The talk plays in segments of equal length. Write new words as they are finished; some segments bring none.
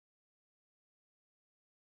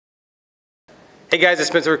Hey guys, it's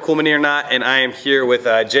Spencer with Cool Mini or Not, and I am here with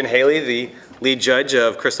Jen Haley, the lead judge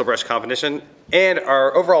of Crystal Brush Competition, and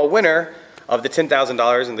our overall winner of the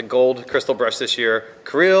 $10,000 in the gold crystal brush this year,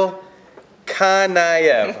 Kirill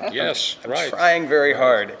Kanaev. Yes, I'm right. trying very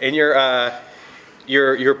hard. And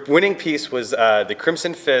your winning piece was the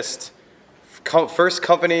Crimson Fist first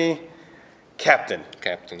company captain.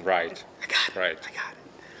 Captain, right. I got it. Right. I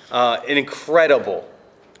got it. An incredible.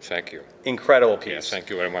 Thank you. Incredible piece. Yes, thank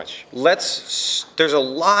you very much. There's a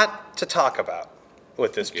lot to talk about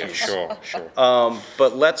with this piece. Yeah, sure.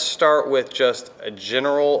 But let's start with just a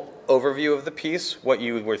general overview of the piece, what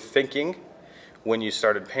you were thinking when you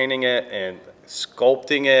started painting it and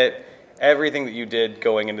sculpting it, everything that you did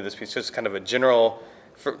going into this piece, just kind of a general,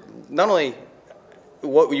 for not only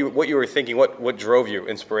what you were thinking, what drove you,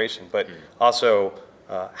 inspiration, but also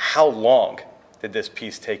how long did this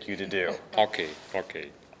piece take you to do? Okay.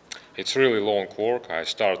 It's really long work. I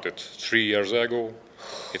started 3 years ago.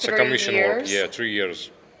 It's a commission work. Yeah, 3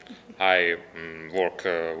 years. I work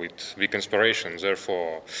with big inspirations,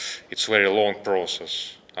 therefore it's very long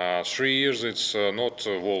process. 3 years, it's not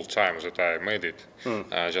whole time that I made it.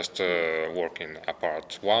 Just working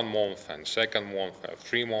apart 1 month and second month,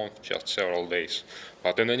 3 months, just several days.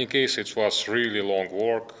 But in any case, it was really long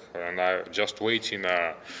work, and I just waiting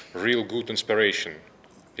a real good inspiration,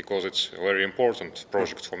 because it's a very important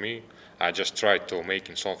project for me. I just tried to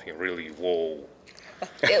making something really whoa.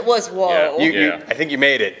 It was whoa. Yeah. I think you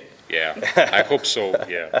made it. Yeah, I hope so,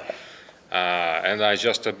 yeah. And I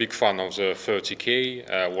just a big fan of the 30K,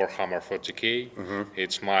 Warhammer 30K.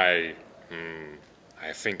 It's my,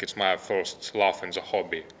 I think it's my first love in the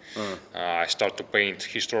hobby. I start to paint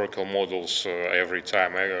historical models every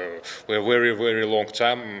time. A very long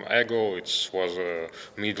time ago, it was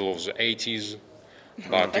middle of the 80s.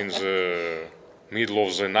 But in the middle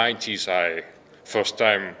of the 90s, I first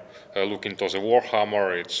time look into the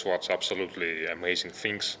Warhammer. It's what's absolutely amazing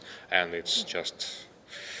things, and it's just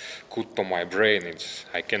good to my brain.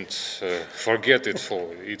 I can't forget it.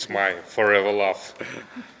 It's my forever love.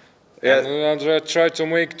 Yeah. And I try to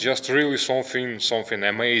make just really something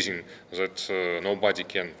amazing that nobody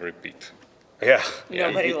can repeat. Yeah.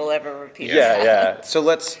 Nobody will ever repeat it. Yeah. So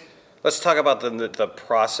let's talk about the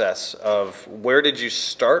process of where did you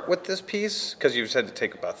start with this piece? Because you said to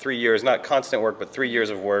take about 3 years, not constant work, but 3 years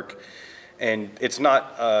of work, and it's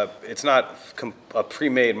not a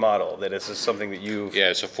pre-made model. That is something that you've. Yeah,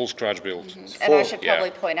 it's a full scratch build. And I should probably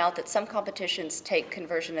point out that some competitions take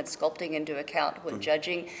conversion and sculpting into account when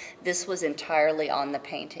judging. This was entirely on the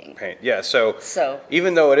painting. Yeah. So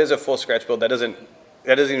even though it is a full scratch build, that doesn't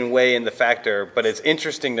even weigh in the factor. But it's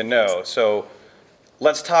interesting to know. So.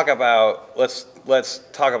 Let's talk about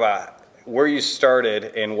where you started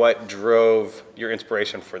and what drove your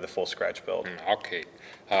inspiration for the full scratch build. Okay,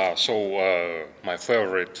 so my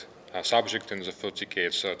favorite subject in the 30K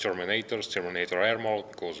is Terminator armor,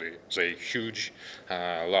 because they're huge,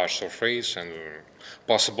 large surface, and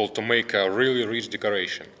possible to make a really rich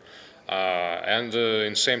decoration. And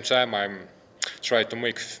in the same time, I'm trying to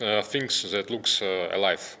make things that looks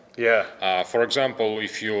alive. Yeah. For example,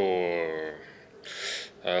 if you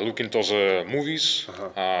look into the movies,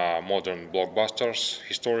 modern blockbusters,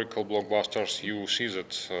 historical blockbusters, you see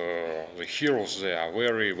that the heroes, they are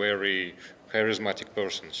very charismatic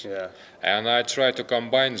persons. Yeah. And I try to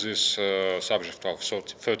combine this subject of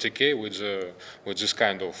 30K with this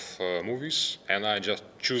kind of movies, and I just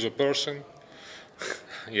choose a person.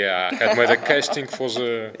 Yeah, I had made a casting for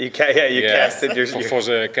the. You casted your. For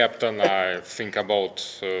the captain. I think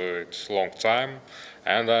about it long time,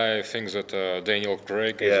 and I think that Daniel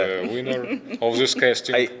Craig is a winner of this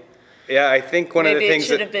casting. I think one of the things maybe it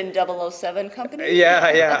should have been 007 Company.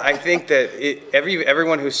 Yeah. I think that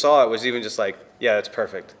everyone who saw it was even just like, yeah, that's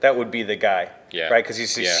perfect. That would be the guy. Yeah. Right, because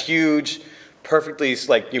he's this huge, perfectly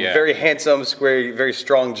very handsome, square, very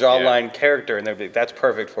strong jawline character, and that's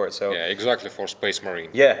perfect for it. So yeah, exactly for Space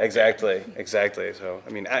Marine. Yeah, exactly. So I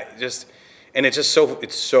mean, and it's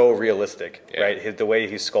so realistic, right? The way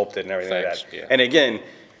he's sculpted and everything like that. Yeah. And again,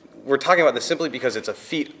 we're talking about this simply because it's a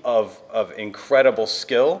feat of incredible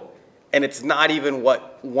skill. And it's not even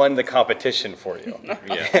what won the competition for you.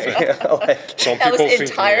 That was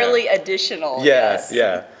entirely additional.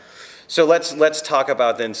 Yeah. So let's talk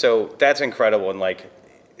about then. So that's incredible,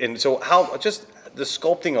 and so how just the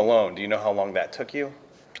sculpting alone? Do you know how long that took you?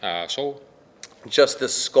 So just the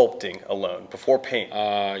sculpting alone before paint.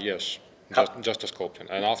 Yes, just a sculpting.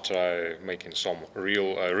 And after I making some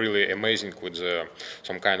really amazing with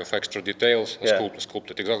some kind of extra details,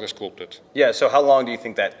 sculpted, exactly sculpted. Yeah. So how long do you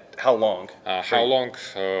think that? How long? How long?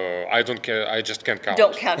 I don't care. I just can't count.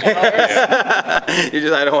 Don't count hours.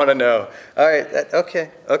 I don't want to know. All right.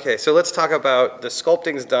 Okay. So let's talk about the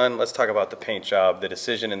sculpting's done. Let's talk about the paint job, the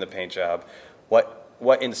decision in the paint job.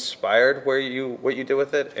 What inspired what you did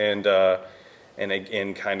with it,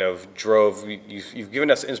 and kind of drove. You've given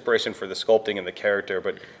us inspiration for the sculpting and the character,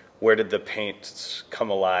 but where did the paints come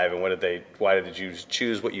alive, and why did you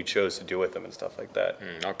choose what you chose to do with them and stuff like that?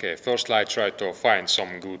 Okay, first I tried to find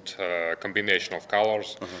some good combination of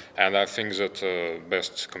colors, and I think that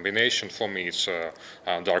best combination for me is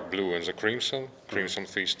dark blue and the crimson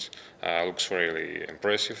fist. Looks really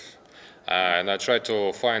impressive. And I tried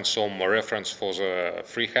to find some reference for the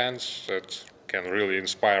freehands that can really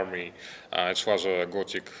inspire me. It was a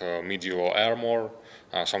Gothic medieval armor,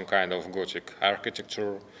 some kind of Gothic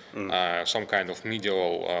architecture, some kind of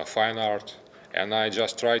medieval fine art. And I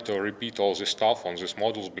just try to repeat all this stuff on these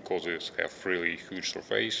models because they have really huge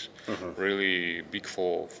surface, really big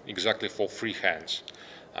exactly for freehands.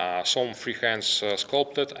 Some freehands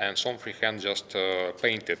sculpted and some freehand just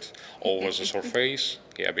painted over the surface.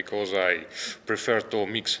 Yeah, because I prefer to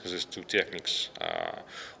mix these two techniques.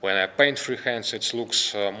 When I paint freehands, it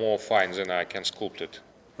looks more fine than I can sculpt it.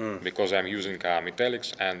 Because I'm using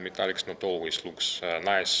metallics, and metallics not always looks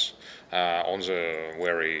nice on the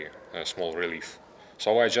very small relief.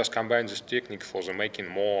 So I just combine this technique for the making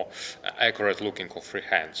more accurate looking of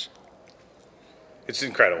freehands. It's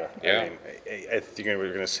incredible. Yeah. I mean, I think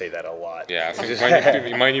we're going to say that a lot. Yeah, I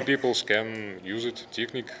think many people can use it,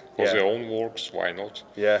 technique, for their own works, why not?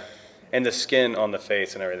 Yeah, and the skin on the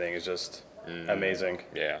face and everything is just amazing.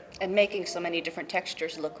 Yeah. And making so many different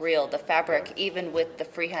textures look real. The fabric, even with the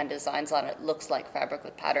freehand designs on it, looks like fabric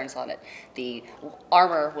with patterns on it. The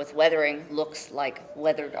armor with weathering looks like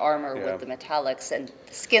weathered armor with the metallics, and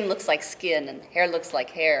the skin looks like skin, and hair looks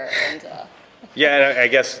like hair. And yeah, and I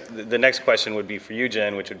guess the next question would be for you,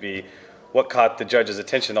 Jen, which would be, what caught the judge's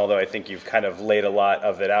attention? Although I think you've kind of laid a lot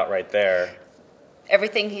of it out right there.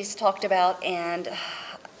 Everything he's talked about, and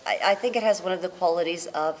I think it has one of the qualities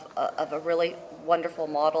of a really wonderful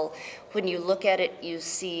model. When you look at it, you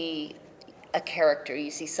see a character,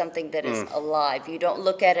 you see something that is alive. You don't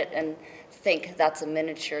look at it and think that's a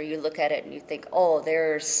miniature. You look at it and you think, oh,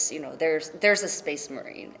 there's a space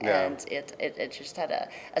marine, and it just had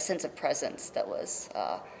a sense of presence that was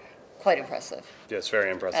quite impressive. Yeah, it's very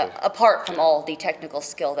impressive. Apart from all the technical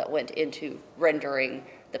skill that went into rendering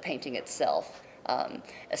the painting itself.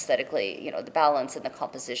 Aesthetically, the balance and the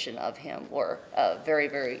composition of him were very,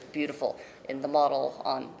 very beautiful. In the model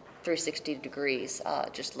on 360 degrees,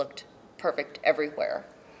 just looked perfect everywhere.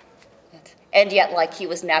 And yet, like he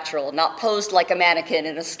was natural, not posed like a mannequin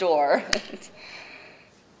in a store.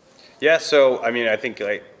 Yeah, so, I mean, I think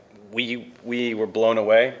we were blown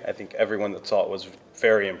away. I think everyone that saw it was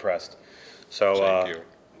very impressed. So, Thank you.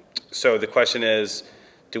 So the question is,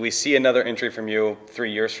 do we see another entry from you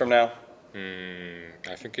 3 years from now?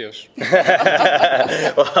 I think yes.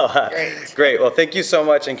 Well, great. Well, thank you so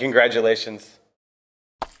much, and congratulations.